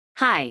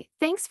Hi,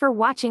 thanks for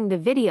watching the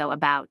video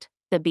about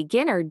the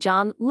beginner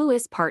John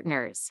Lewis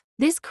partners.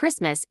 This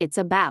Christmas it's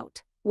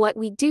about what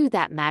we do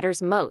that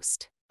matters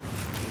most.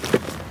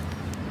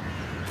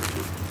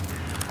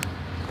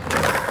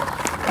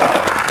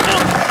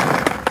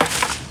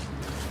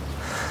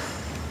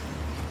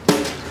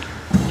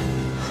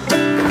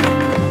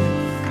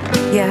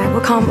 Yeah,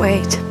 we can't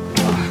wait.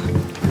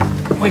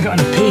 We got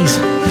any peas?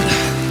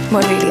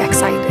 We're really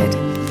excited.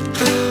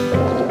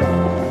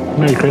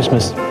 Merry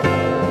Christmas.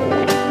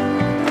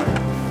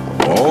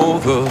 All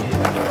the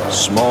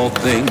small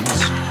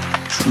things,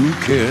 true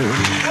care,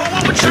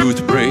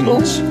 truth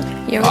brings.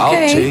 You I'll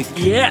okay? take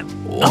Yeah,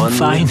 one I'm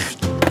fine.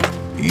 lift,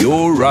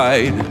 your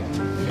ride,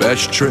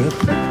 best trip.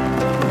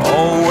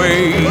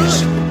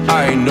 Always,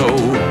 I know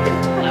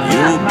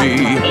you'll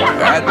be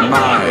at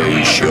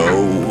my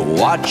show,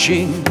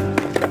 watching,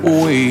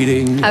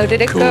 waiting. How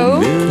did it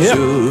go? Yep,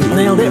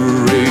 nailed it.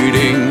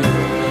 Commiserating,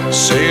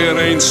 say it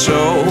ain't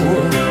so.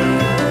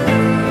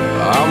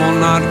 I will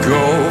not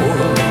go.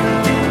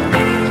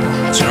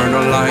 Turn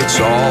the lights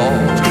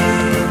off.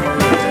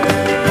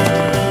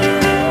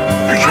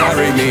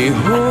 Carry me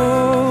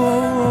home.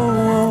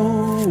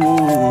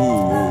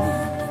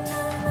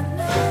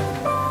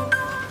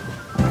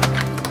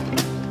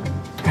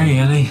 Hey,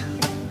 Ellie.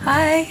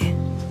 Hi.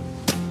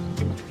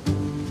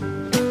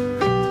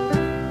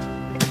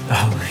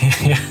 Oh,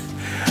 yeah.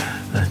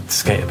 I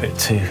skate a bit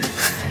too.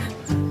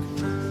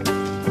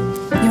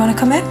 You want to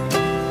come in?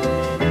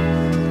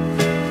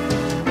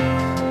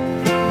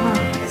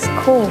 It's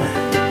cool.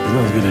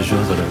 Not as good as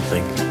yours, I don't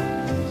think.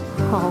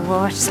 Oh,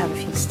 well, I just have a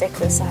few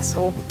stickers, that's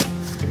all.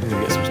 I'm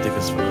gonna get some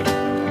stickers for her.